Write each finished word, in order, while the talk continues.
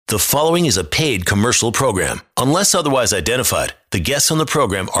The following is a paid commercial program. Unless otherwise identified, the guests on the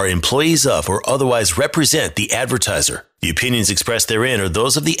program are employees of or otherwise represent the advertiser. The opinions expressed therein are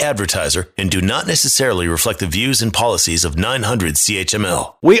those of the advertiser and do not necessarily reflect the views and policies of 900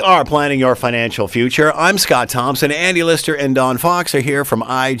 CHML. We are planning your financial future. I'm Scott Thompson. Andy Lister and Don Fox are here from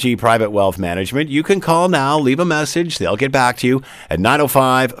IG Private Wealth Management. You can call now, leave a message. They'll get back to you at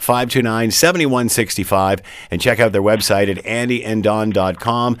 905-529-7165 and check out their website at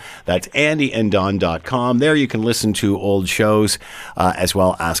andyanddon.com. That's andyanddon.com. There you can listen to old shows as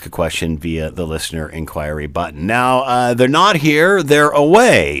well ask a question via the listener inquiry button. Now, they're not here. They're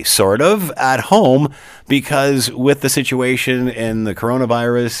away, sort of, at home, because with the situation and the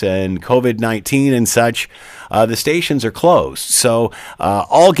coronavirus and COVID-19 and such, the stations are closed. So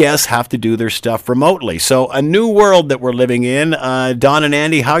all guests have to do their stuff remotely. So a new world that we're living in. Don and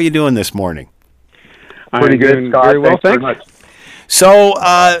Andy, how are you doing this morning? Pretty good, Scott. Very well, thanks very much. So,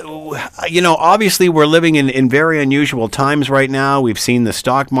 obviously we're living in very unusual times right now. We've seen the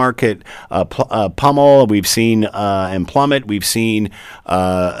stock market pummel. We've seen and plummet. We've seen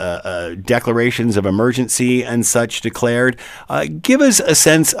declarations of emergency and such declared. Give us a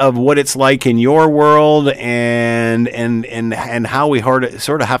sense of what it's like in your world and how we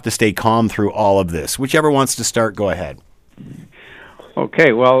sort of have to stay calm through all of this. Whichever wants to start, go ahead.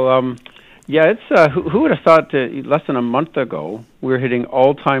 Okay, well, yeah, it's who would have thought less than a month ago we were hitting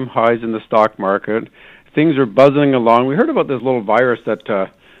all-time highs in the stock market. Things are buzzing along. We heard about this little virus that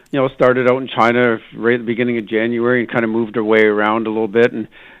started out in China right at the beginning of January and kind of moved our way around a little bit. And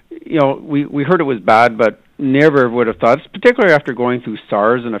we heard it was bad, but never would have thought, particularly after going through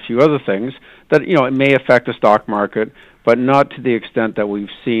SARS and a few other things, that it may affect the stock market, but not to the extent that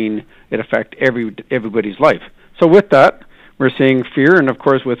we've seen it affect everybody's life. So with that, we're seeing fear, and of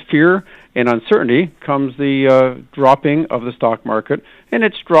course with fear and uncertainty comes the dropping of the stock market, and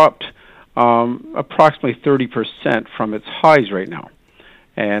it's dropped approximately 30% from its highs right now.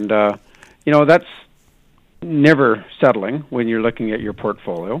 And, that's never settling when you're looking at your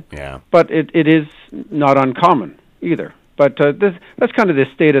portfolio. Yeah. But it is not uncommon either. But that's kind of the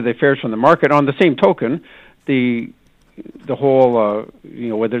state of the affairs from the market. On the same token, the whole,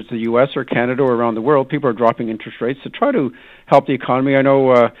 whether it's the U.S. or Canada or around the world, people are dropping interest rates to try to help the economy. I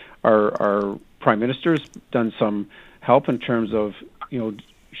know our Prime Minister's done some help in terms of,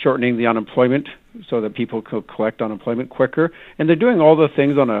 shortening the unemployment so that people could collect unemployment quicker. And they're doing all the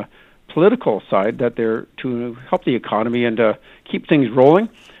things on a political side that they're to help the economy and keep things rolling.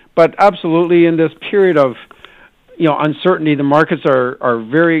 But absolutely in this period of, uncertainty, the markets are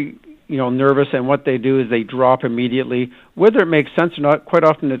very nervous, and what they do is they drop immediately. Whether it makes sense or not, quite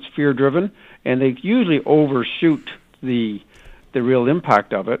often it's fear-driven, and they usually overshoot the real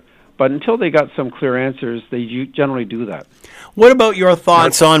impact of it. But until they got some clear answers, they generally do that. What about your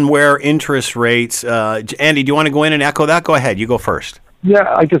thoughts on where interest rates... Andy, do you want to go in and echo that? Go ahead. You go first.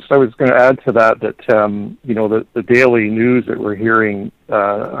 Yeah, I guess I was going to add to that the daily news that we're hearing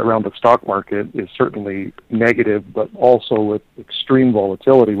around the stock market is certainly negative, but also with extreme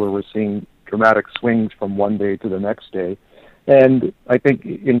volatility where we're seeing dramatic swings from one day to the next day. And I think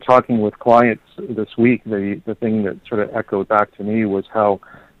in talking with clients this week, the thing that sort of echoed back to me was how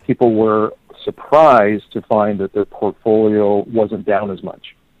people were surprised to find that their portfolio wasn't down as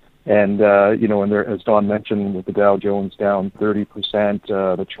much. And, and there, as Don mentioned, with the Dow Jones down 30%,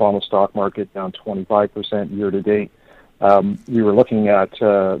 the Toronto stock market down 25% year to date, we were looking at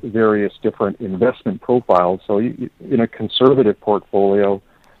various different investment profiles. So in a conservative portfolio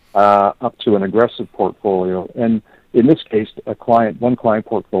up to an aggressive portfolio. And in this case, one client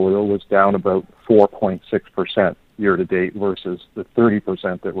portfolio was down about 4.6% year to date versus the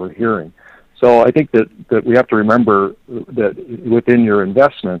 30% that we're hearing. So I think that we have to remember that within your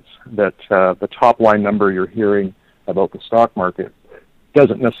investments, that the top line number you're hearing about the stock market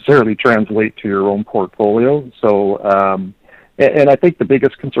doesn't necessarily translate to your own portfolio. So, and I think the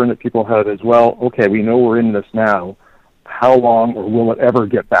biggest concern that people have is, well, okay, we know we're in this now. How long, or will it ever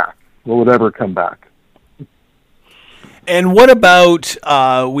get back? Will it ever come back? And what about,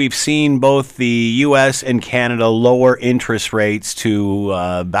 we've seen both the U.S. and Canada lower interest rates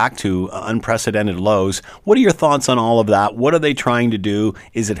to back to unprecedented lows. What are your thoughts on all of that? What are they trying to do?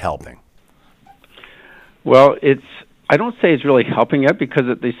 Is it helping? Well, I don't say it's really helping yet, because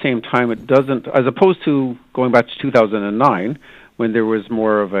at the same time it doesn't, as opposed to going back to 2009 when there was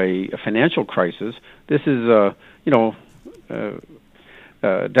more of a financial crisis. This is,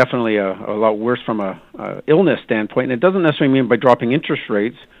 definitely a lot worse from a illness standpoint. And it doesn't necessarily mean by dropping interest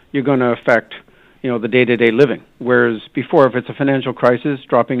rates you're going to affect the day-to-day living. Whereas before, if it's a financial crisis,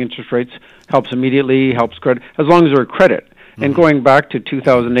 dropping interest rates helps immediately, helps credit, as long as they're credit. And going back to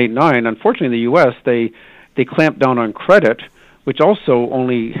 2008-9, unfortunately in the U.S., they clamped down on credit, which also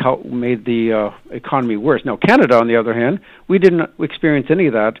only made the economy worse. Now, Canada, on the other hand, we didn't experience any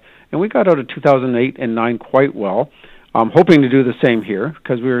of that, and we got out of 2008 and 9 quite well. I'm hoping to do the same here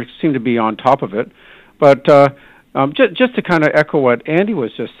because we seem to be on top of it. But just to kind of echo what Andy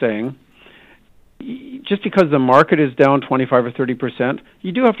was just saying, just because the market is down 25 or 30%,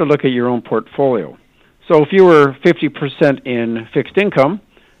 you do have to look at your own portfolio. So if you were 50% in fixed income,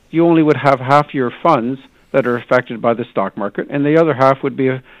 you only would have half your funds that are affected by the stock market, and the other half would be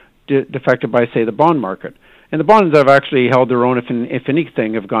affected by, say, the bond market. And the bonds have actually held their own, if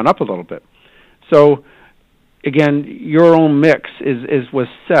anything, have gone up a little bit. So, again, your own mix was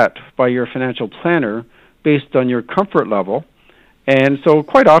set by your financial planner based on your comfort level. And so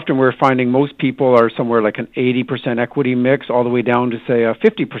quite often we're finding most people are somewhere like an 80% equity mix all the way down to, say, a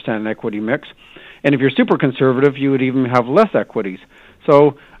 50% equity mix. And if you're super conservative, you would even have less equities.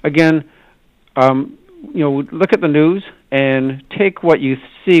 So, again, look at the news and take what you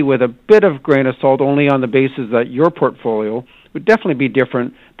see with a bit of grain of salt, only on the basis that your portfolio would definitely be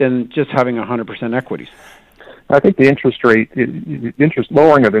different than just having 100% equities. I think the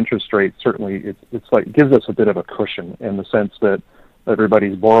lowering of interest rates certainly it's like gives us a bit of a cushion in the sense that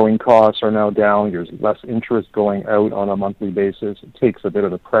everybody's borrowing costs are now down. There's less interest going out on a monthly basis. It takes a bit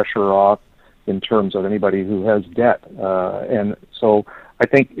of the pressure off in terms of anybody who has debt, and so I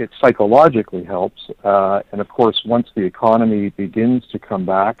think it psychologically helps. And of course, once the economy begins to come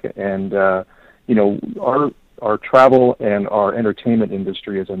back, and our travel and our entertainment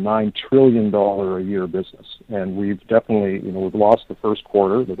industry is a $9 trillion a year business, and we've definitely, we've lost the first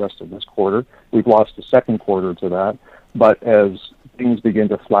quarter, the rest of this quarter. We've lost the second quarter to that. But as things begin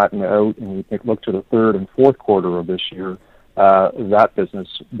to flatten out, and we look to the third and fourth quarter of this year, that business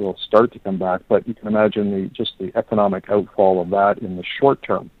will start to come back. But you can imagine the economic outfall of that in the short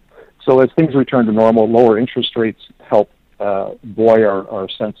term. So as things return to normal, lower interest rates help buoy our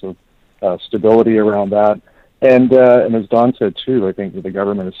sense of stability around that. And as Don said too, I think that the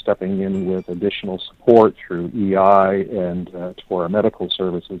government is stepping in with additional support through EI and to our medical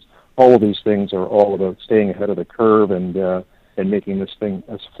services. All of these things are all about staying ahead of the curve and making this thing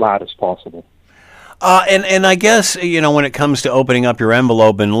as flat as possible. And I guess, when it comes to opening up your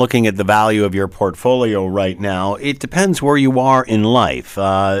envelope and looking at the value of your portfolio right now, it depends where you are in life.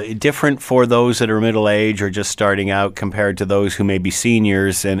 Different for those that are middle age or just starting out compared to those who may be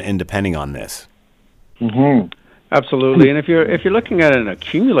seniors and depending on this. Mm-hmm. Absolutely. And if you're looking at an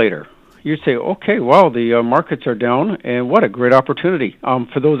accumulator, you say, okay, wow, the markets are down, and what a great opportunity.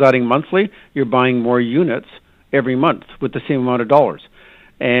 For those adding monthly, you're buying more units every month with the same amount of dollars.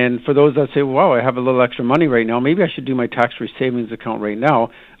 And for those that say, wow, I have a little extra money right now, maybe I should do my tax-free savings account right now,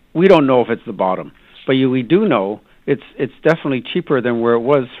 we don't know if it's the bottom. But we do know it's definitely cheaper than where it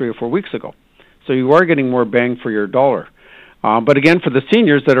was 3 or 4 weeks ago. So you are getting more bang for your dollar. But again, for the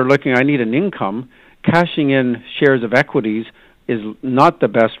seniors that are looking, I need an income, cashing in shares of equities is not the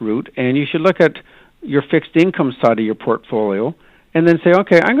best route. And you should look at your fixed income side of your portfolio and then say,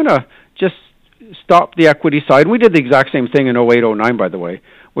 okay, I'm going to just stop the equity side. We did the exact same thing in 08-09, by the way,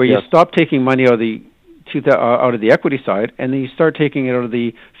 where you stop taking money out of the equity side, and then you start taking it out of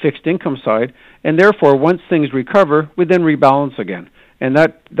the fixed income side, and therefore, once things recover, we then rebalance again, and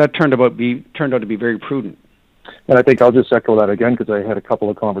that turned out to be very prudent. And I think I'll just echo that again because I had a couple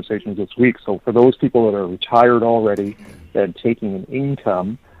of conversations this week. So for those people that are retired already and taking an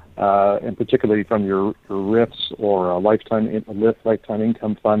income, and particularly from your RIFs or a lifetime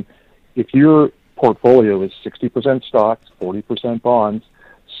income fund, if your portfolio is 60% stocks, 40% bonds,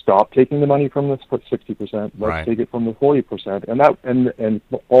 stop taking the money from the 60%. Let's take it from the 40%, and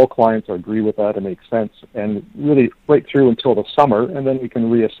all clients agree with that. It makes sense, and really right through until the summer, and then we can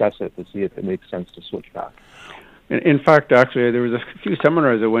reassess it to see if it makes sense to switch back. In fact, actually, there was a few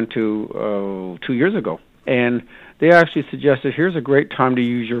seminars I went to 2 years ago, and they actually suggested here's a great time to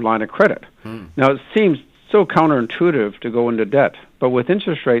use your line of credit. Now, it seems so counterintuitive to go into debt, but with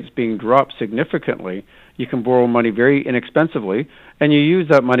interest rates being dropped significantly, you can borrow money very inexpensively, and you use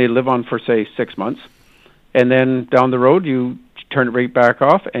that money to live on for, say, 6 months, and then down the road you turn it right back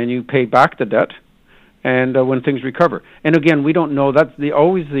off and you pay back the debt, and when things recover. And again, we don't know. That's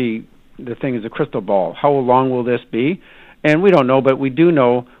always the thing is a crystal ball. How long will this be? And we don't know, but we do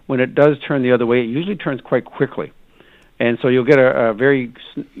know when it does turn the other way, it usually turns quite quickly. And so you'll get a very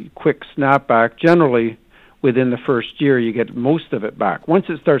quick snapback. Generally, within the first year, you get most of it back once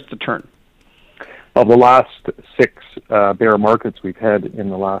it starts to turn. Of the last 6 bear markets we've had in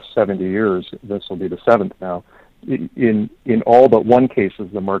the last 70 years, this will be the 7th now. In all but one cases,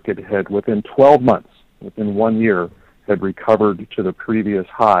 the market had within 12 months, within 1 year, had recovered to the previous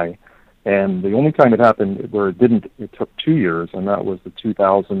high. And the only time it happened where it didn't, it took 2 years, and that was the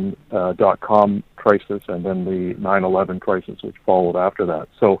 2000 dot-com crisis and then the 9/11 crisis, which followed after that.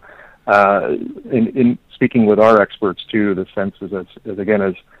 So in speaking with our experts, too, the sense is as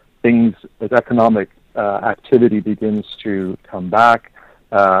economic activity begins to come back,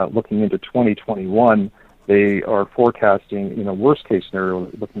 looking into 2021, they are forecasting, in a worst-case scenario,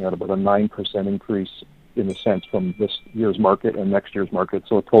 looking at about a 9% increase in a sense from this year's market and next year's market,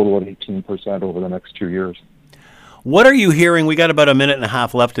 so a total of 18% over the next 2 years. What are you hearing? We got about a minute and a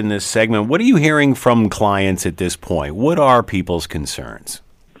half left in this segment. What are you hearing from clients at this point? What are people's concerns?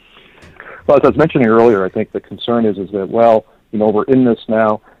 Well, as I was mentioning earlier, I think the concern is that, well, we're in this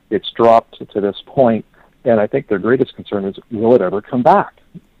now, it's dropped to this point, and I think their greatest concern is, will it ever come back?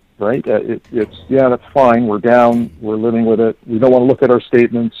 Right? That's fine. We're down. We're living with it. We don't want to look at our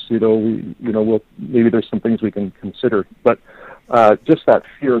statements. Maybe there's some things we can consider, but just that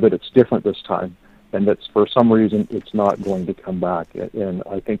fear that it's different this time, and that for some reason it's not going to come back. And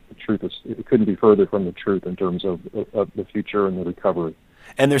I think the truth is, it couldn't be further from the truth in terms of the future and the recovery.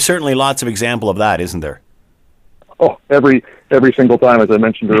 And there's certainly lots of example of that, isn't there? Oh, every single time, as I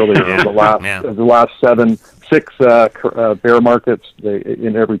mentioned earlier, the last 6 bear markets,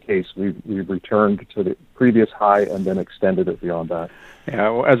 in every case, we've returned to the previous high and then extended it beyond that.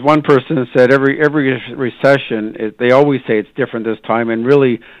 Yeah, well, as one person said, every recession, they always say it's different this time, and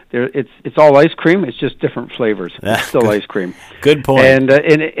really, it's all ice cream. It's just different flavors. It's still ice cream. Good point. And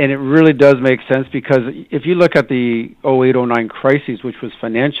it really does make sense, because if you look at the 08-09 crisis, which was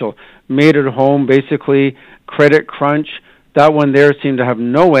financial, made at home, basically credit crunch, that one there seemed to have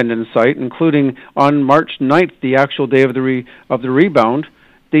no end in sight, including on March 9th, the actual day of the rebound.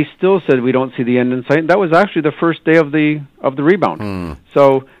 They still said we don't see the end in sight. That was actually the first day of the rebound.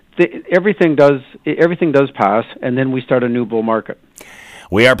 So everything does pass, and then we start a new bull market.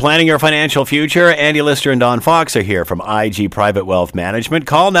 We are planning your financial future. Andy Lister and Don Fox are here from IG Private Wealth Management.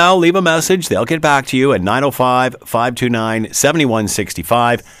 Call now, leave a message. They'll get back to you at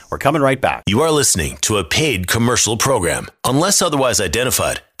 905-529-7165. We're coming right back. You are listening to a paid commercial program. Unless otherwise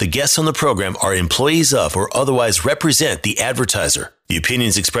identified, the guests on the program are employees of or otherwise represent the advertiser. The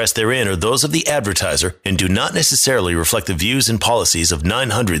opinions expressed therein are those of the advertiser and do not necessarily reflect the views and policies of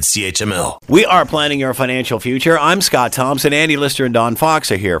 900 CHML. We are planning your financial future. I'm Scott Thompson. Andy Lister and Don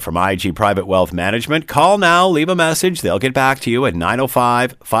Fox are here from IG Private Wealth Management. Call now, leave a message. They'll get back to you at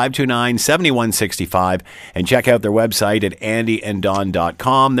 905-529-7165 and check out their website at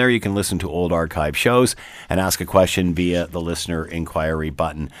andyanddon.com. There you can listen to old archive shows and ask a question via the listener inquiry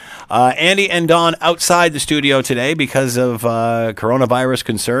button. Andy and Don outside the studio today because of coronavirus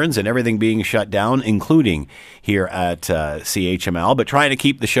concerns and everything being shut down, including here at CHML, but trying to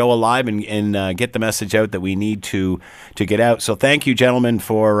keep the show alive and get the message out that we need to get out. So thank you, gentlemen,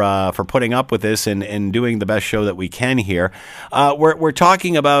 for putting up with this and doing the best show that we can here. We're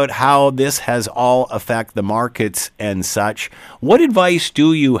talking about how this has all affected the markets and such. What advice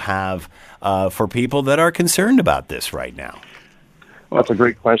do you have for people that are concerned about this right now? Well, that's a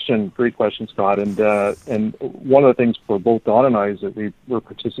great question. Great question, Scott. And one of the things for both Don and I is that we're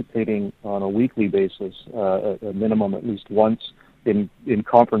participating on a weekly basis, at a minimum at least once, in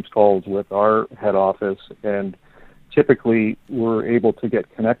conference calls with our head office. And typically, we're able to get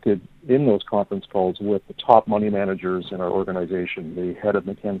connected in those conference calls with the top money managers in our organization, the head of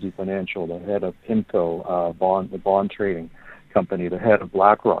Mackenzie Financial, the head of PIMCO, the bond trading company, the head of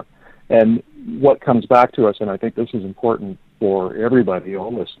BlackRock. And what comes back to us, and I think this is important for everybody,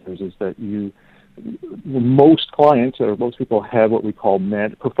 all listeners, is that most clients or most people have what we call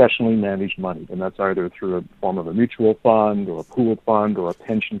professionally managed money, and that's either through a form of a mutual fund or a pooled fund or a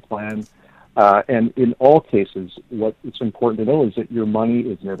pension plan. And in all cases, what it's important to know is that your money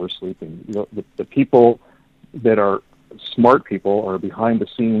is never sleeping. The people that are smart people are behind the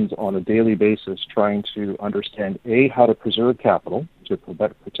scenes on a daily basis trying to understand, A, how to preserve capital to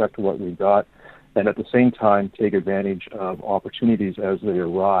protect what we've got, and at the same time take advantage of opportunities as they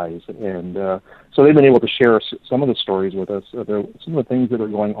arise. And so they've been able to share some of the stories with us, some of the things that are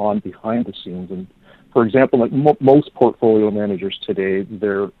going on behind the scenes. And for example, like most portfolio managers today,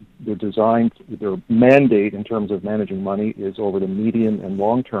 their mandate in terms of managing money is over the medium and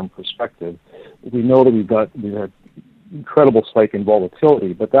long-term perspective. We know that we've had incredible spike in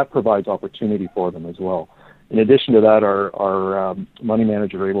volatility, but that provides opportunity for them as well. In addition to that, our money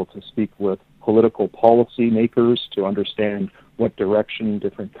managers are able to speak with political policy makers to understand what direction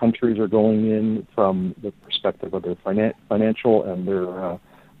different countries are going in from the perspective of their financial and their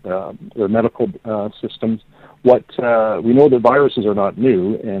medical systems. What we know that viruses are not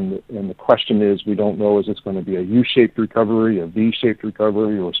new, and the question is, we don't know, is it's going to be a U-shaped recovery, a V-shaped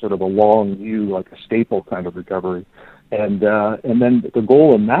recovery, or sort of a long U, like a staple kind of recovery. And then the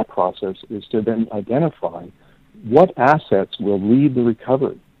goal in that process is to then identify what assets will lead the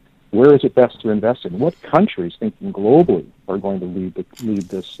recovery. Where is it best to invest in? What countries, thinking globally, are going to lead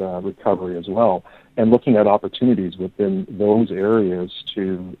this recovery as well? And looking at opportunities within those areas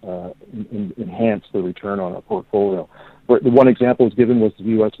to enhance the return on a portfolio. The one example was given was the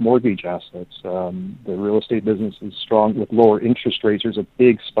U.S. mortgage assets. The real estate business is strong with lower interest rates. There's a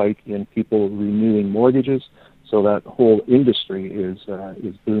big spike in people renewing mortgages, so that whole industry is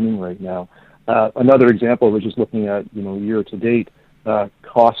booming right now. Another example, we're just looking at year to date.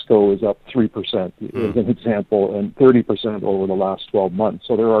 Costco is up 3% as an example, and 30% over the last 12 months.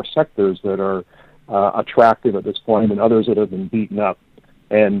 So there are sectors that are attractive at this point, and others that have been beaten up.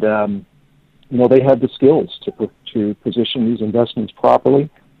 And they have the skills to position these investments properly.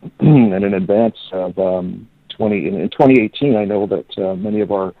 And in advance of in 2018, I know that many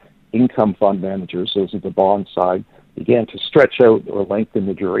of our income fund managers, those at the bond side, began to stretch out or lengthen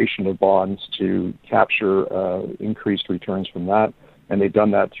the duration of bonds to capture increased returns from that. And they've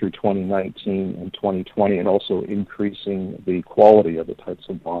done that through 2019 and 2020, and also increasing the quality of the types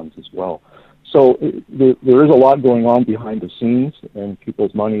of bonds as well. So there is a lot going on behind the scenes, and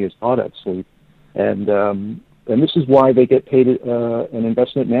people's money is not at sleep. And this is why they get paid an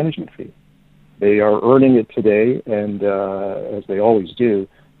investment management fee. They are earning it today, and as they always do.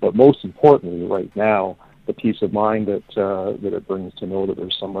 But most importantly, right now, the peace of mind that it brings to know that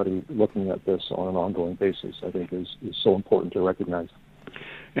there's somebody looking at this on an ongoing basis, I think is so important to recognize.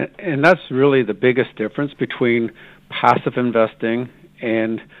 And that's really the biggest difference between passive investing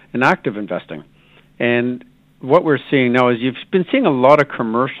and active investing. And what we're seeing now is you've been seeing a lot of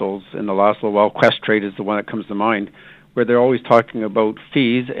commercials in the last little while. Questrade is the one that comes to mind, where they're always talking about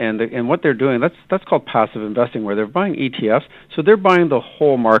fees and what they're doing. That's called passive investing, where they're buying ETFs, so they're buying the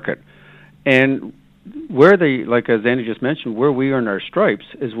whole market. And where they, like as Andy just mentioned, where we earn our stripes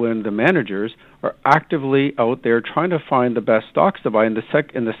is when the managers are actively out there trying to find the best stocks to buy in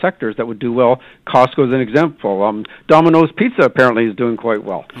the sectors that would do well. Costco is an example. Domino's Pizza apparently is doing quite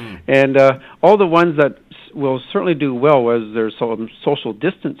well. And all the ones that will certainly do well as there's some social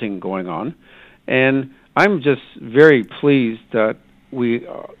distancing going on. And I'm just very pleased that we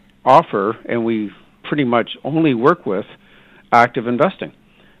offer, and we pretty much only work with, active investing.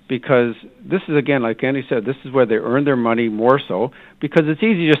 Because this is, again, like Andy said, this is where they earn their money more so, because it's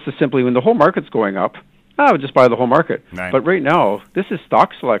easy just to simply, when the whole market's going up, I would just buy the whole market. Right. But right now, this is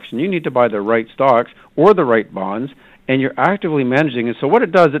stock selection. You need to buy the right stocks or the right bonds, and you're actively managing it. So what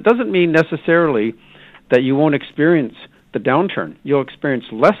it does, it doesn't mean necessarily that you won't experience the downturn. You'll experience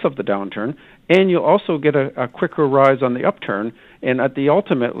less of the downturn, and you'll also get a quicker rise on the upturn, and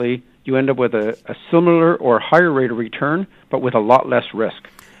ultimately, you end up with a similar or higher rate of return, but with a lot less risk.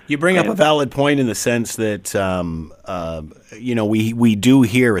 You bring up a valid point in the sense that, we do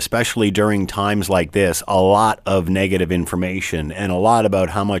hear, especially during times like this, a lot of negative information and a lot about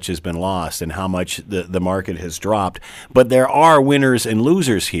how much has been lost and how much the market has dropped. But there are winners and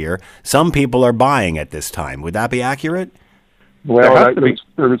losers here. Some people are buying at this time. Would that be accurate? Well,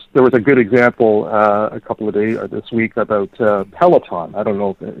 there was a good example a couple of days this week about Peloton. I don't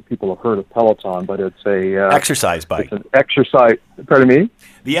know if people have heard of Peloton, but it's a exercise bike. It's an exercise. Pardon me.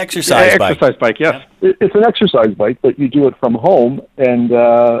 The exercise bike. Exercise bike. Yes. It's an exercise bike, but you do it from home and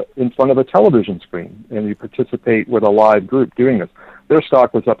in front of a television screen, and you participate with a live group doing this. Their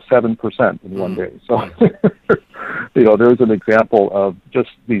stock was up 7% in one day. So, there's an example of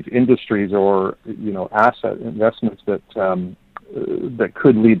just these industries or asset investments that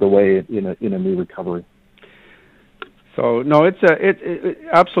could lead the way in a new recovery. So no, it's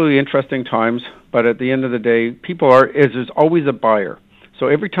absolutely interesting times. But at the end of the day, there's always a buyer. So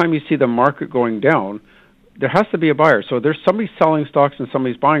every time you see the market going down, there has to be a buyer. So there's somebody selling stocks and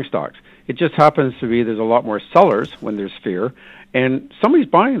somebody's buying stocks. It just happens to be there's a lot more sellers when there's fear, and somebody's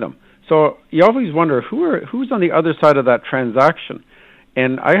buying them. So you always wonder who's on the other side of that transaction.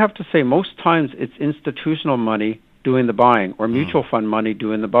 And I have to say, most times it's institutional money doing the buying, or mutual fund money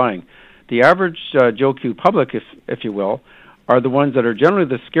doing the buying. The average Joe Q public, if you will, are the ones that are generally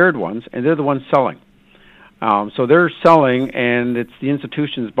the scared ones, and they're the ones selling. So they're selling, and it's the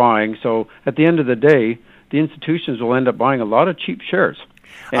institutions buying. So at the end of the day, the institutions will end up buying a lot of cheap shares.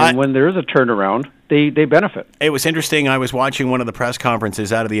 And when there is a turnaround, they benefit. It was interesting. I was watching one of the press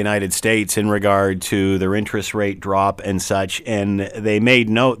conferences out of the United States in regard to their interest rate drop and such, and they made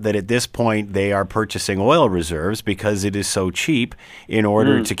note that at this point they are purchasing oil reserves because it is so cheap in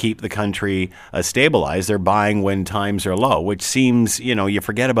order to keep the country stabilized. They're buying when times are low, which seems, you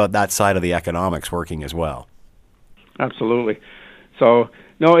forget about that side of the economics working as well. Absolutely. So,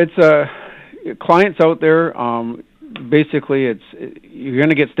 no, it's clients out there. Basically, you're going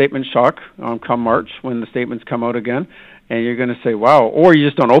to get statement shock come March when the statements come out again, and you're going to say, wow, or you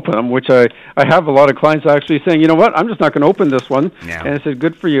just don't open them, which I have a lot of clients actually saying, you know what, I'm just not going to open this one. Yeah. And I said,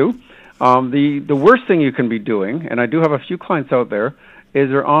 good for you. The worst thing you can be doing, and I do have a few clients out there, is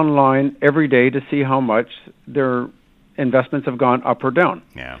they're online every day to see how much their investments have gone up or down.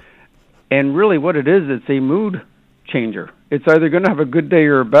 Yeah. And really what it is, it's a mood changer. It's either going to have a good day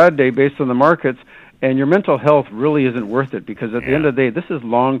or a bad day based on the markets, and your mental health really isn't worth it because at the end of the day, this is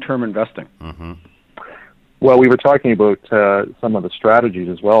long-term investing. Mm-hmm. Well, we were talking about some of the strategies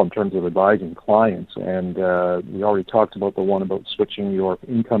as well in terms of advising clients, and we already talked about the one about switching your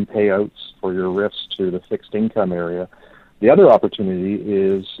income payouts for your RIFs to the fixed income area. The other opportunity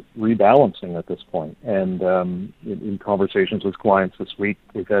is rebalancing at this point. And in conversations with clients this week,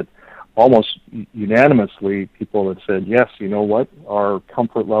 we've had almost unanimously people that said, yes, you know what, our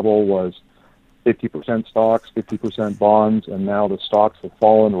comfort level was 50% stocks, 50% bonds, and now the stocks have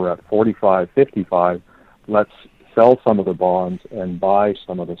fallen. We're at 45, 55. Let's sell some of the bonds and buy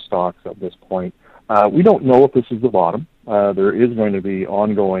some of the stocks at this point. We don't know if this is the bottom. There is going to be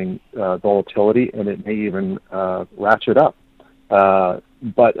ongoing volatility, and it may even ratchet up.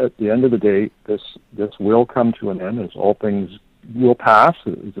 But at the end of the day, this will come to an end, as all things will pass,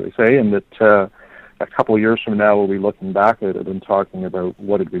 as they say, and that a couple of years from now we'll be looking back at it and talking about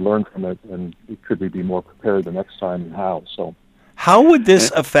what did we learn from it, and could we be more prepared the next time, and how. So, how would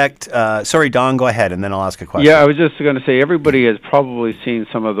this affect? Sorry, Don, go ahead, and then I'll ask a question. Yeah, I was just going to say everybody has probably seen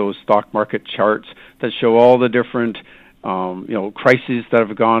some of those stock market charts that show all the different crises that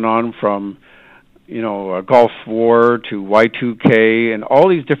have gone on from a Gulf War to Y2K and all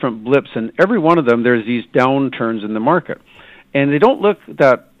these different blips, and every one of them there's these downturns in the market, and they don't look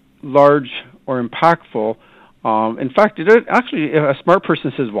that large or impactful. In fact, actually, a smart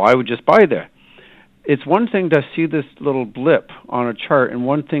person says, well, I would just buy there. It's one thing to see this little blip on a chart and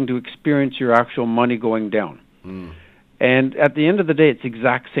one thing to experience your actual money going down. And at the end of the day, it's the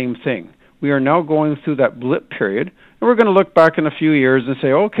exact same thing. We are now going through that blip period, and we're going to look back in a few years and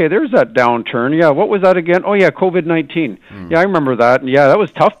say, okay, there's that downturn. Yeah, what was that again? Oh, yeah, COVID-19. Yeah, I remember that. And yeah, that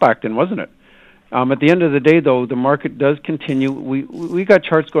was tough back then, wasn't it? At the end of the day, though, the market does continue. We got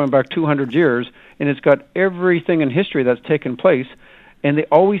charts going back 200 years, and it's got everything in history that's taken place, and they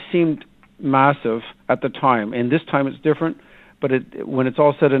always seemed massive at the time. And this time it's different, but when it's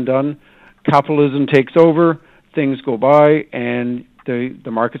all said and done, capitalism takes over, things go by, and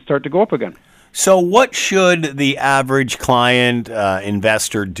the markets start to go up again. So what should the average client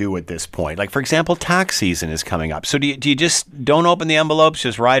investor do at this point? Like, for example, tax season is coming up. So do you just don't open the envelopes,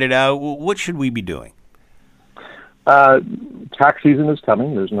 just write it out? What should we be doing? Tax season is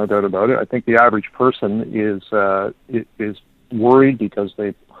coming. There's no doubt about it. I think the average person is worried because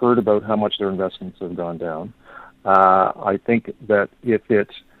they've heard about how much their investments have gone down. I think that if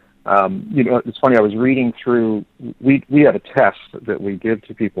it's it's funny, I was reading through, we have a test that we give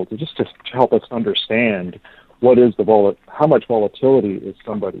to people to help us understand what is how much volatility is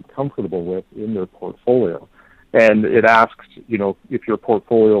somebody comfortable with in their portfolio. And it asks, if your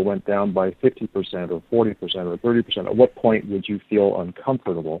portfolio went down by 50% or 40% or 30%, at what point would you feel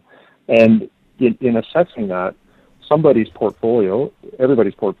uncomfortable? And in assessing that, everybody's portfolio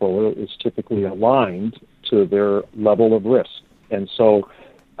is typically aligned to their level of risk. And so,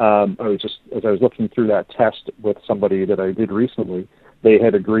 as I was looking through that test with somebody that I did recently, they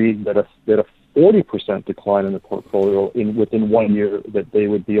had agreed that a 40% decline in the portfolio within 1 year, that they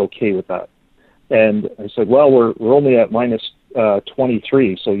would be okay with that. And I said, well, we're only at minus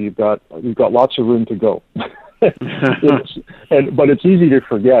 23, so we've got lots of room to go. But it's easy to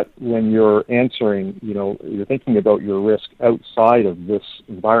forget when you're answering, you're thinking about your risk outside of this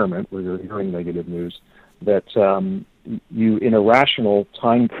environment where you're hearing negative news, that you, in a rational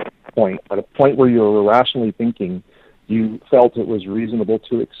time point, at a point where you're rationally thinking, you felt it was reasonable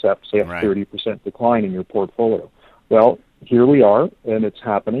to accept, say, a 30% decline in your portfolio. Well, here we are, and it's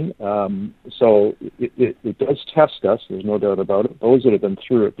happening. So it does test us. There's no doubt about it. Those that have been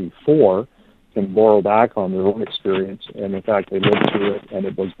through it before can borrow back on their own experience, and in fact, they lived through it, and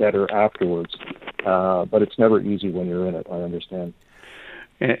it was better afterwards. But it's never easy when you're in it, I understand.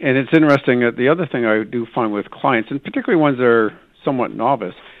 And it's interesting. The other thing I do find with clients, and particularly ones that are somewhat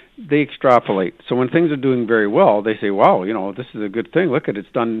novice, they extrapolate. So when things are doing very well, they say, wow, this is a good thing. Look at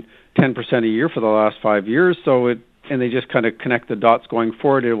it's done 10% a year for the last 5 years. And they just kind of connect the dots going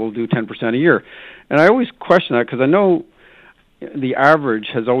forward. It will do 10% a year. And I always question that because I know the average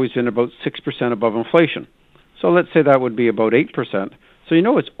has always been about 6% above inflation. So let's say that would be about 8%.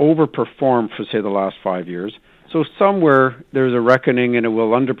 So it's overperformed for, say, the last 5 years. So somewhere there's a reckoning and it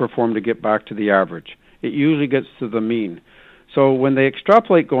will underperform to get back to the average. It usually gets to the mean. So when they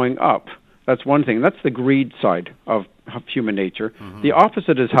extrapolate going up, that's one thing. That's the greed side of human nature. Mm-hmm. The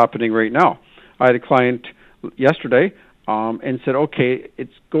opposite is happening right now. I had a client yesterday and said, okay,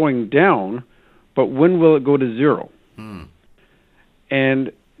 it's going down, but when will it go to zero?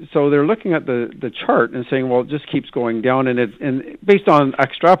 And so they're looking at the chart and saying, well, it just keeps going down, and based on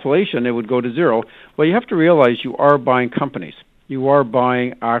extrapolation, it would go to zero. Well, you have to realize you are buying companies. You are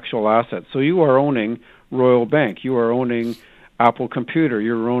buying actual assets. So you are owning Royal Bank. You are owning Apple Computer.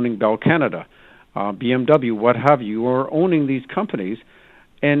 You're owning Bell Canada, BMW, what have you. You are owning these companies.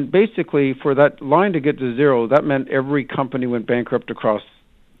 And basically, for that line to get to zero, that meant every company went bankrupt across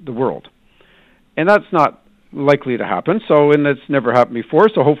the world. And that's not likely to happen. And that's never happened before,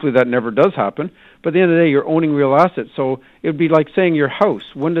 so hopefully that never does happen. But at the end of the day, you're owning real assets. So it would be like saying your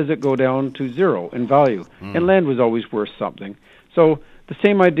house, when does it go down to zero in value? And land was always worth something. So the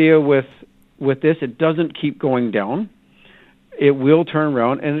same idea with this, it doesn't keep going down. It will turn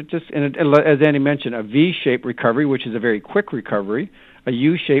around, and as Andy mentioned, a V-shaped recovery, which is a very quick recovery. A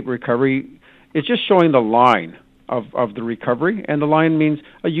U-shaped recovery, it's just showing the line of the recovery, and the line means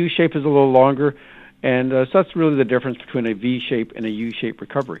a U-shape is a little longer, and so that's really the difference between a V-shape and a U-shaped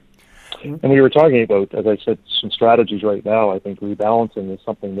recovery. And we were talking about, as I said, some strategies right now. I think rebalancing is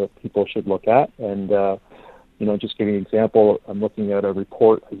something that people should look at, and just giving an example, I'm looking at a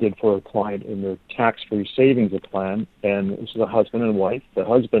report I did for a client in their tax-free savings plan, and this is a husband and wife. The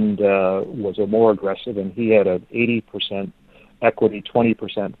husband was a more aggressive, and he had an 80% equity,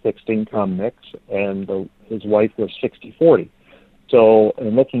 20% fixed income mix, and his wife was 60-40. So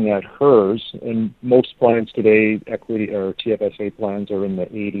in looking at hers, and most plans today, equity or TFSA plans are in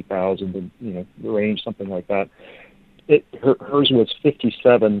the 80,000 range, something like that. Hers was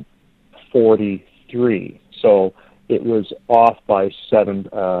 57-43. So it was off by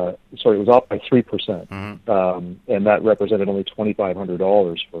 3%, and that represented only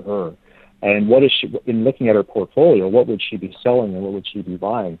 $2,500 for her. And what is she, in looking at her portfolio, what would she be selling and what would she be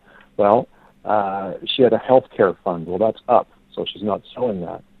buying? Well, she had a healthcare fund. Well, that's up, so she's not selling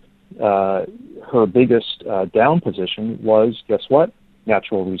that. Her biggest down position was, guess what?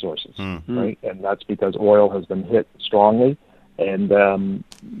 Natural resources, right? And that's because oil has been hit strongly. And,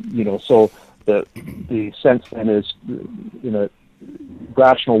 so the sense then is, in a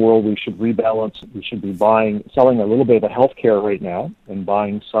rational world, we should rebalance. We should be selling a little bit of the healthcare right now and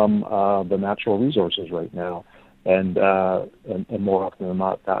buying some of the natural resources right now. And more often than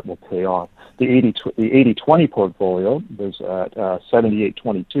not, that will pay off. The 80-20 portfolio was at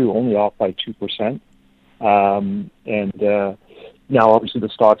 78-22, only off by 2%. Now, obviously, the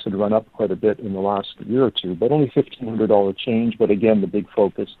stocks had run up quite a bit in the last year or two, but only $1,500 change. But again, the big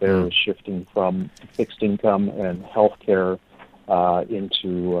focus there is shifting from fixed income and healthcare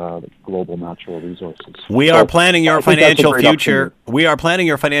into global natural resources. We are planning your financial future. We are planning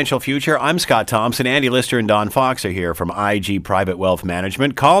your financial future. I'm Scott Thompson. Andy Lister and Don Fox are here from IG Private Wealth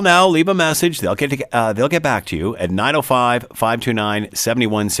Management. Call now, leave a message. They'll get back to you at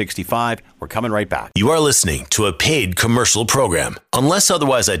 905-529-7165. We're coming right back. You are listening to a paid commercial program. Unless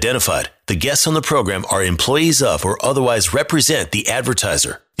otherwise identified, the guests on the program are employees of or otherwise represent the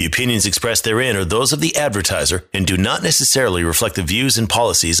advertiser. The opinions expressed therein are those of the advertiser and do not necessarily reflect the views and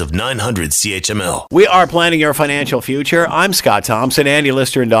policies of 900 CHML. We are planning your financial future. I'm Scott Thompson. Andy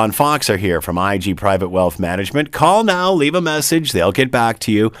Lister and Don Fox are here from IG Private Wealth Management. Call now, leave a message. They'll get back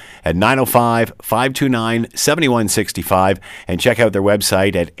to you at 905-529-7165 and check out their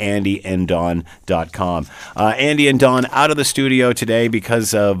website at andyanddon.com. Andy and Don out of the studio today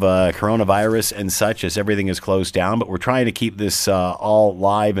because of coronavirus and such, as everything is closed down, but we're trying to keep this all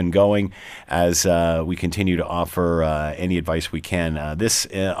live and going as we continue to offer any advice we can. This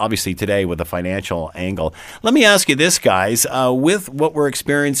obviously today with a financial angle. Let me ask you this, guys, with what we're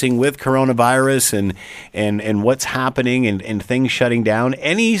experiencing with coronavirus and what's happening and things shutting down,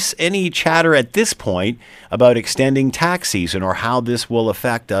 any chatter at this point about extending tax season or how this will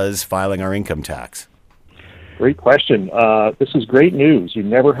affect us filing our income tax? Great question. This is great news. You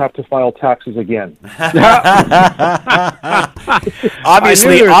never have to file taxes again.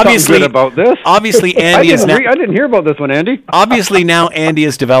 Obviously, good about this. Obviously, Andy I didn't hear about this one, Andy. Obviously, now Andy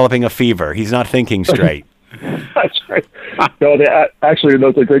is developing a fever. He's not thinking straight. That's right. No, actually,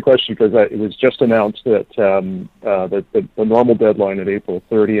 that's a great question because it was just announced that the normal deadline at April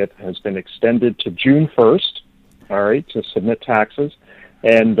 30th has been extended to June 1st, all right, to submit taxes.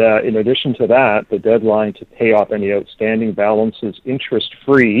 And in addition to that, the deadline to pay off any outstanding balances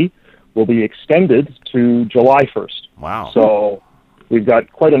interest-free will be extended to July 1st. Wow. So we've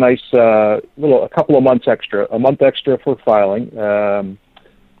got quite a nice a couple of months extra, a month extra for filing,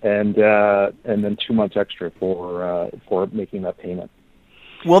 and then 2 months extra for making that payment.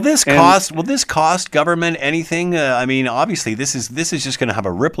 Will this cost government anything? I mean, obviously, this is just going to have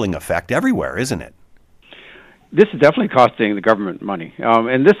a rippling effect everywhere, isn't it? This is definitely costing the government money,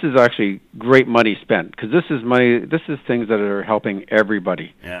 and this is actually great money spent because this is money. This is things that are helping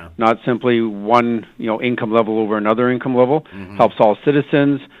everybody, not simply one income level over another income level. Mm-hmm. Helps all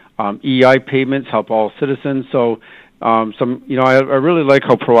citizens. EI payments help all citizens. So, I really like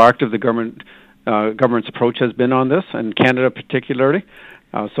how proactive the government's approach has been on this, and Canada particularly.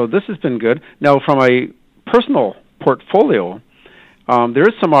 So this has been good. Now, from a personal portfolio. There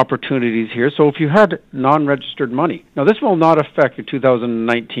is some opportunities here. So if you had non-registered money, now this will not affect your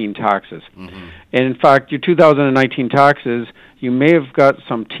 2019 taxes. Mm-hmm. And in fact, your 2019 taxes, you may have got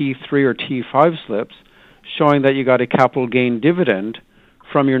some T3 or T5 slips showing that you got a capital gain dividend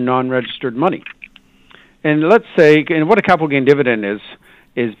from your non-registered money. And let's say, and what a capital gain dividend is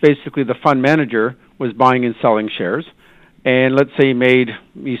basically the fund manager was buying and selling shares. And let's say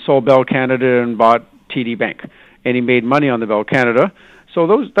he sold Bell Canada and bought TD Bank. And he made money on the Bell Canada. So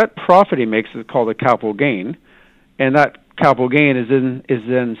that profit he makes is called a capital gain, and that capital gain is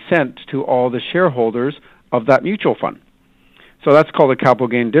then sent to all the shareholders of that mutual fund. So that's called a capital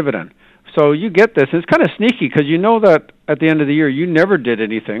gain dividend. So you get this. It's kind of sneaky because you know that at the end of the year you never did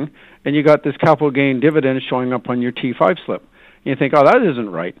anything, and you got this capital gain dividend showing up on your T5 slip. And you think, oh, that isn't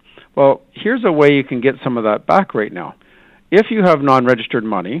right. Well, here's a way you can get some of that back right now. If you have non-registered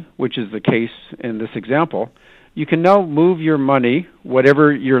money, which is the case in this example, you can now move your money,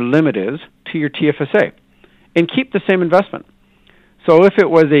 whatever your limit is, to your TFSA and keep the same investment. So if it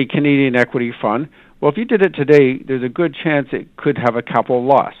was a Canadian equity fund, well, if you did it today, there's a good chance it could have a capital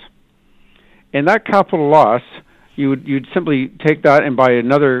loss. And that capital loss, you'd simply take that and buy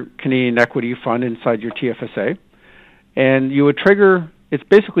another Canadian equity fund inside your TFSA, and you would trigger, it's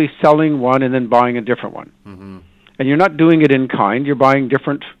basically selling one and then buying a different one. Mm-hmm. And you're not doing it in kind, you're buying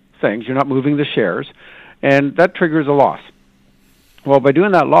different things, you're not moving the shares. And that triggers a loss. Well, by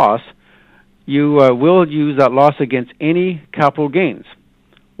doing that loss, you will use that loss against any capital gains.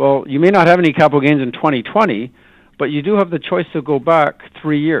 Well, you may not have any capital gains in 2020, but you do have the choice to go back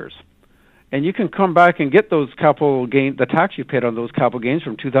 3 years. And you can come back and get those capital gains, the tax you paid on those capital gains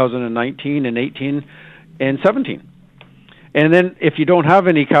from 2019 and 18 and 17. And then if you don't have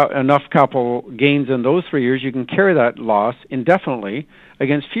enough capital gains in those 3 years, you can carry that loss indefinitely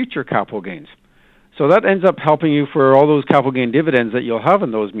against future capital gains. So that ends up helping you for all those capital gain dividends that you'll have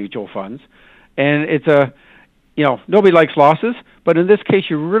in those mutual funds. And it's nobody likes losses, but in this case,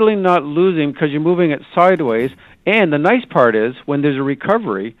 you're really not losing because you're moving it sideways. And the nice part is when there's a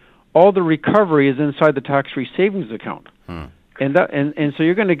recovery, all the recovery is inside the tax-free savings account. And so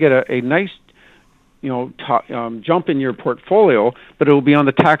you're going to get a nice jump in your portfolio, but it will be on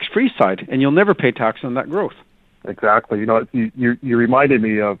the tax-free side, and you'll never pay tax on that growth. Exactly. You reminded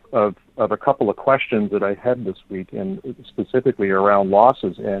me of a couple of questions that I had this week, and specifically around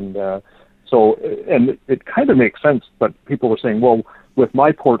losses. And and it kind of makes sense, but people were saying, well, with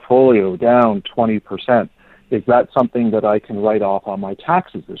my portfolio down 20%, is that something that I can write off on my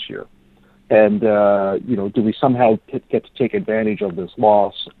taxes this year? And, do we somehow get to take advantage of this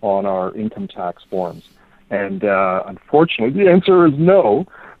loss on our income tax forms? And unfortunately, the answer is no.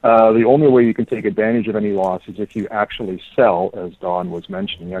 The only way you can take advantage of any loss is if you actually sell, as Don was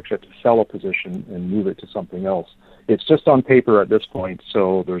mentioning. You actually have to sell a position and move it to something else. It's just on paper at this point,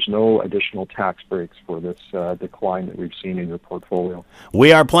 so there's no additional tax breaks for this decline that we've seen in your portfolio.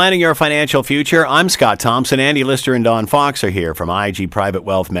 We are planning your financial future. I'm Scott Thompson. Andy Lister and Don Fox are here from IG Private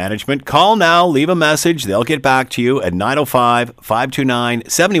Wealth Management. Call now, leave a message. They'll get back to you at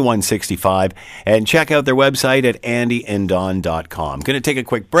 905-529-7165 and check out their website at andyanddon.com. Going to take a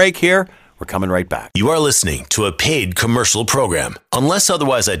quick break here. We're coming right back. You are listening to a paid commercial program. Unless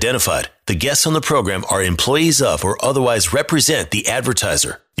otherwise identified, the guests on the program are employees of or otherwise represent the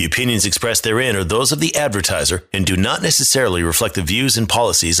advertiser. The The opinions expressed therein are those of the advertiser and do not necessarily reflect the views and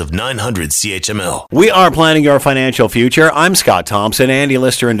policies of 900 CHML. We are planning your financial future. I'm Scott Thompson. Andy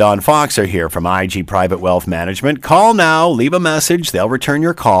Lister and Don Fox are here from IG Private Wealth Management. Call now, leave a message. They'll return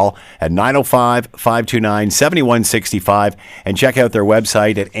your call at 905-529-7165 and check out their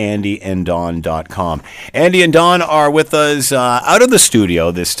website at andyanddon.com. Andy and Don are with us out of the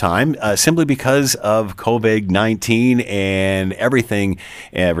studio this time simply because of COVID-19 and everything,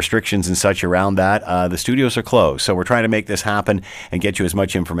 restrictions and such around that. The studios are closed, so we're trying to make this happen and get you as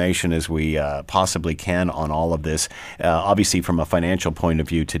much information as we possibly can on all of this, obviously from a financial point of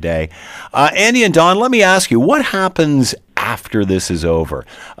view today. Andy and Don, let me ask you, what happens after this is over?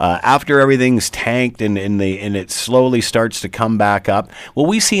 After everything's tanked and it slowly starts to come back up, will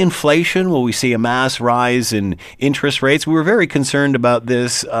we see inflation? Will we see a mass rise in interest rates? We were very concerned about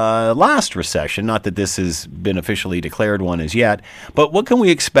this last recession, not that this has been officially declared one as yet, but what can we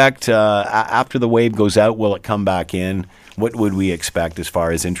expect after the wave goes out? Will it come back in? What would we expect as far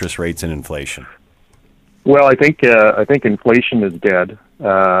as interest rates and inflation? Well, I think inflation is dead,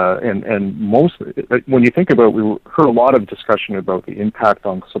 and most when you think about, we heard a lot of discussion about the impact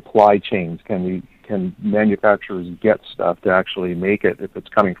on supply chains. Can manufacturers get stuff to actually make it if it's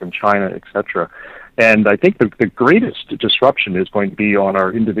coming from China, etc. And I think the greatest disruption is going to be on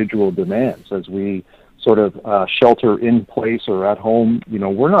our individual demands as we sort of shelter in place or at home. You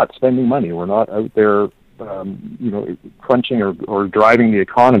know, we're not spending money. We're not out there, crunching or driving the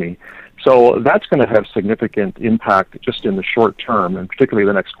economy. So that's going to have significant impact just in the short term, and particularly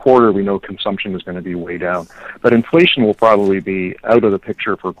the next quarter. We know consumption is going to be way down, but inflation will probably be out of the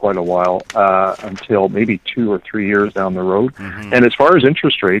picture for quite a while, until maybe 2 or 3 years down the road. Mm-hmm. And as far as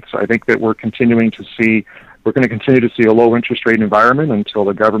interest rates, I think that we're going to continue to see a low interest rate environment until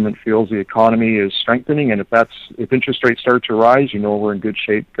the government feels the economy is strengthening. And if interest rates start to rise, we're in good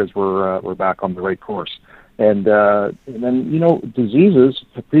shape because we're back on the right course. And then, diseases,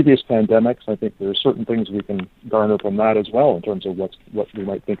 previous pandemics, I think there are certain things we can garner from that as well in terms of what we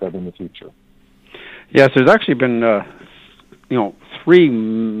might think of in the future. Yes, there's actually been, 3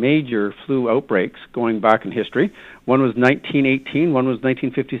 major flu outbreaks going back in history. One was 1918, one was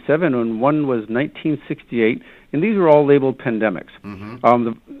 1957, and one was 1968, and these were all labeled pandemics. Mm-hmm.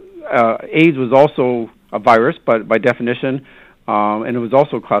 AIDS was also a virus, but by definition, and it was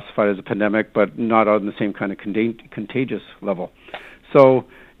also classified as a pandemic, but not on the same kind of contagious level. So,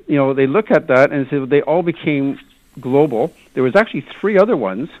 they look at that and say they all became global. There was actually 3 other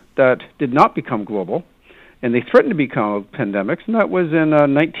ones that did not become global, and they threatened to become pandemics, and that was in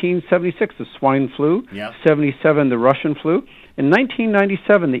 1976, the swine flu, 77, the Russian flu, in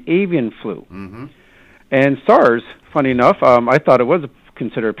 1997, the avian flu. Mm-hmm. And SARS, funny enough, I thought it was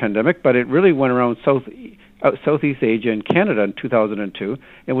considered a pandemic, but it really went around Southeast Asia and Canada in 2002.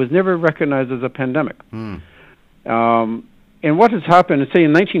 It was never recognized as a pandemic. And what has happened, say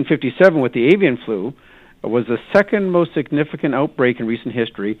in 1957 with the avian flu, was the second most significant outbreak in recent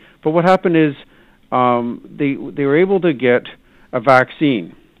history. But what happened is they were able to get a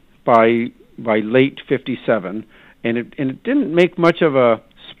vaccine by late 57, and it didn't make much of a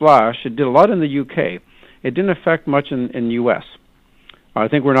splash. It did a lot in the UK. It didn't affect much in U.S. I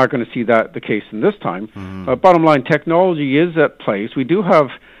think we're not going to see that the case in this time. Mm-hmm. Bottom line, technology is at place. We do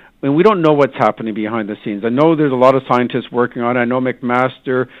have, we don't know what's happening behind the scenes. I know there's a lot of scientists working on it. I know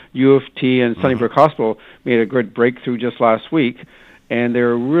McMaster, U of T, and Sunnybrook Hospital made a good breakthrough just last week, and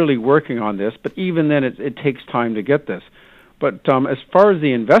they're really working on this. But even then, it takes time to get this. But as far as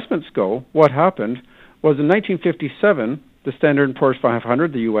the investments go, what happened was in 1957, the Standard & Poor's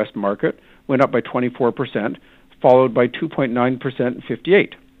 500, the U.S. market, went up by 24%. Followed by 2.9% in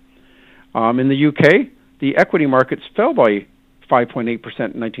 58. In the UK, the equity markets fell by 5.8% in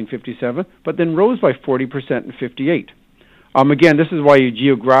 1957, but then rose by 40% in 58. Again, this is why you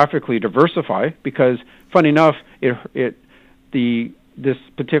geographically diversify, because, funny enough, this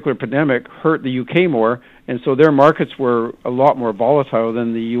particular pandemic hurt the UK more, and so their markets were a lot more volatile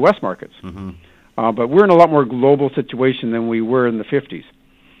than the US markets. Mm-hmm. But we're in a lot more global situation than we were in the 50s.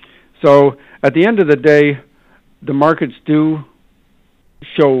 So at the end of the day, the markets do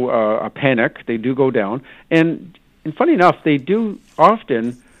show a panic. They do go down. And funny enough, they do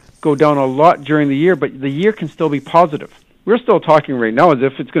often go down a lot during the year, but the year can still be positive. We're still talking right now as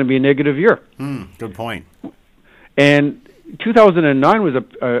if it's going to be a negative year. Good point. And 2009 was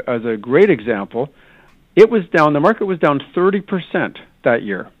a great example. It was down. The market was down 30% that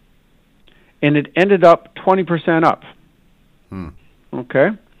year. And it ended up 20% up.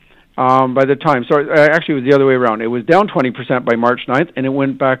 Okay? By the time, actually it was the other way around. It was down 20% by March 9th, and it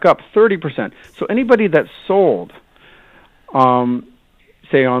went back up 30%. So anybody that sold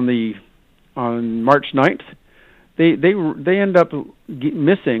say on March 9th, they end up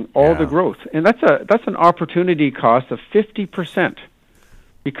missing all the growth, and that's an opportunity cost of 50%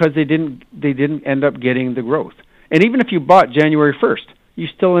 because they didn't end up getting the growth. And even if you bought January 1st, you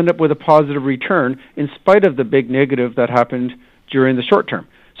still end up with a positive return in spite of the big negative that happened during the short term.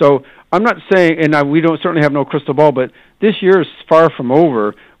 So I'm not saying, and we don't certainly have no crystal ball, but this year is far from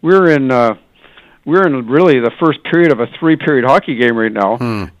over. We're in really the first period of a 3-period hockey game right now,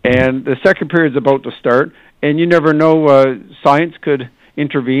 and the second period is about to start. And you never know, science could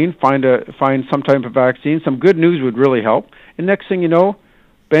intervene, find some type of vaccine. Some good news would really help. And next thing you know,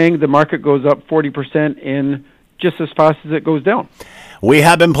 bang, the market goes up 40% in just as fast as it goes down. We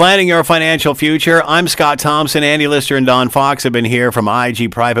have been planning your financial future. I'm Scott Thompson. Andy Lister and Don Fox have been here from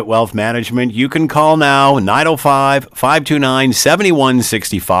IG Private Wealth Management. You can call now,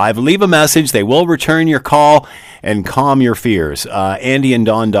 905-529-7165. Leave a message. They will return your call and calm your fears.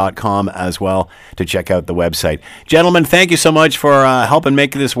 AndyandDon.com as well to check out the website. Gentlemen, thank you so much for helping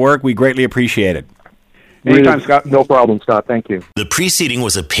make this work. We greatly appreciate it. Anytime, Scott. No problem, Scott. Thank you. The preceding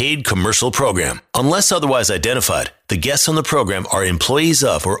was a paid commercial program. Unless otherwise identified, the guests on the program are employees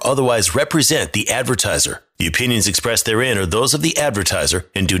of or otherwise represent the advertiser. The opinions expressed therein are those of the advertiser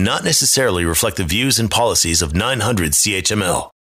and do not necessarily reflect the views and policies of 900 CHML.